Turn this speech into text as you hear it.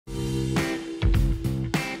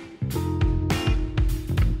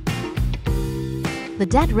The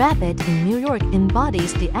Dead Rabbit in New York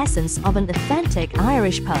embodies the essence of an authentic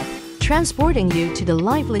Irish pub, transporting you to the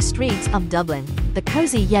lively streets of Dublin. The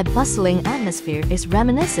cozy yet bustling atmosphere is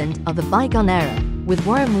reminiscent of the bygone era, with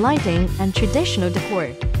warm lighting and traditional decor.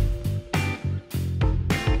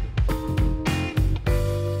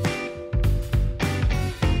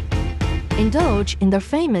 Indulge in their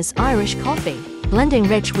famous Irish coffee, blending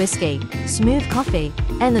rich whiskey, smooth coffee,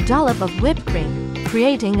 and a dollop of whipped cream,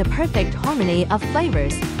 creating a perfect harmony of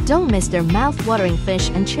flavors. Don't miss their mouth-watering fish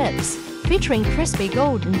and chips, featuring crispy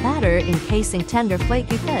golden batter encasing tender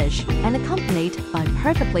flaky fish and accompanied by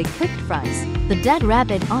perfectly cooked fries. The Dead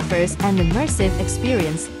Rabbit offers an immersive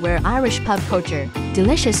experience where Irish pub culture,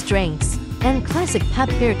 delicious drinks, and classic pub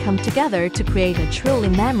fare come together to create a truly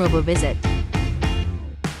memorable visit.